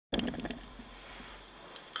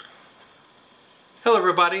Hello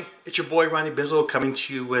everybody, it's your boy Ronnie Bizzle coming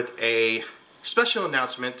to you with a special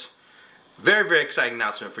announcement. Very exciting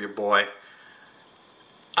announcement for your boy.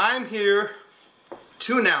 I'm here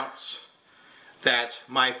to announce that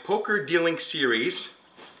my poker dealing series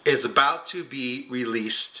is about to be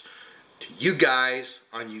released to you guys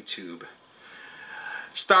on YouTube.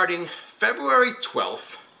 Starting February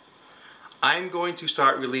 12th, I'm going to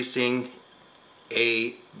start releasing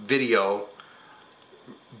a video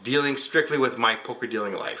dealing strictly with my poker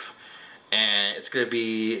dealing life, and it's going to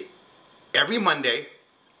be every Monday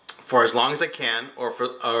for as long as I can, or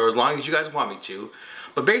as long as you guys want me to.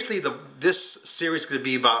 But basically this series is going to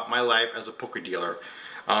be about my life as a poker dealer.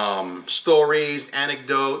 Stories,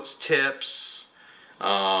 anecdotes, tips,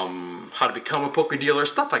 how to become a poker dealer,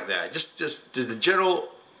 stuff like that. Just the general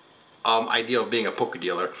idea of being a poker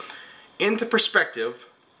dealer in the perspective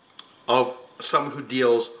of someone who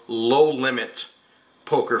deals low limit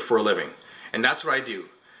poker for a living. And that's what I do.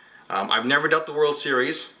 I've never dealt the World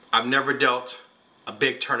Series. I've never dealt a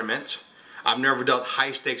big tournament. I've never dealt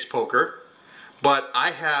high stakes poker. But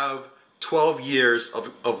I have 12 years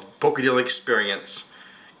of poker dealing experience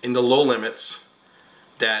in the low limits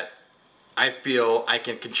that I feel I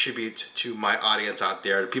can contribute to my audience out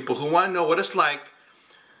there. The people who want to know what it's like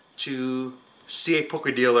to see a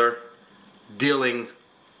poker dealer dealing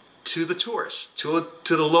to the tourists, to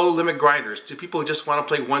the low limit grinders, to people who just want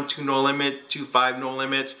to play 1-2 no limit, 2-5 no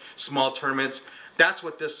limit, small tournaments. That's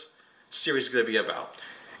what this series is going to be about.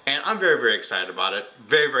 And I'm very excited about it.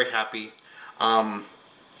 Very happy. The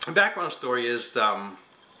background story is I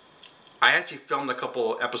actually filmed a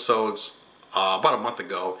couple episodes about a month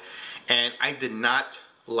ago, and I did not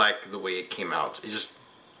like the way it came out. It just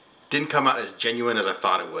didn't come out as genuine as I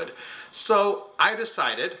thought it would. So I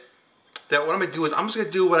decided that what I'm going to do is I'm just going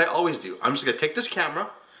to do what I always do. I'm just going to take this camera,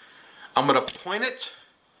 I'm going to point it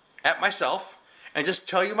at myself, and just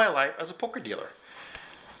tell you my life as a poker dealer.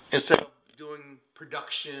 Instead of doing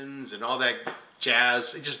productions and all that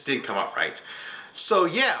jazz, it just didn't come out right. So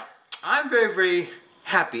yeah, I'm very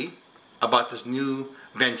happy about this new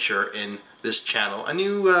venture in this channel. A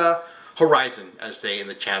new horizon, as they say in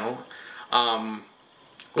the channel.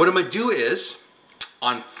 What I'm going to do is,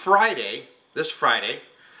 on Friday, this Friday,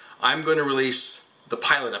 I'm going to release the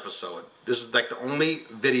pilot episode. This is like the only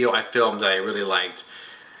video I filmed that I really liked.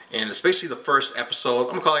 And it's basically the first episode. I'm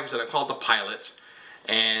going to call it, like I said, I call it the pilot.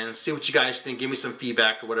 And see what you guys think. Give me some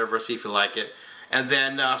feedback or whatever. See if you like it. And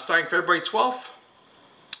then starting February 12th,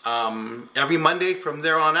 every Monday from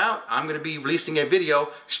there on out, I'm going to be releasing a video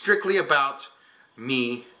strictly about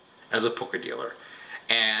me as a poker dealer.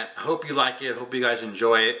 And I hope you like it. I hope you guys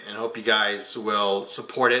enjoy it. And I hope you guys will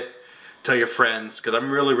support it. Tell your friends, because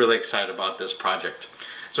I'm really excited about this project.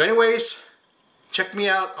 So anyways, check me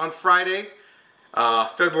out on Friday,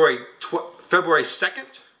 February 2nd,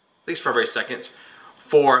 at least February 2nd,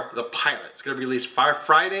 for the pilot. It's going to be released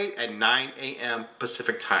Friday at 9 a.m.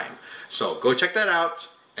 Pacific time. So go check that out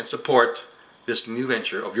and support this new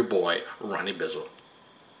venture of your boy, Ronnie Bizzle.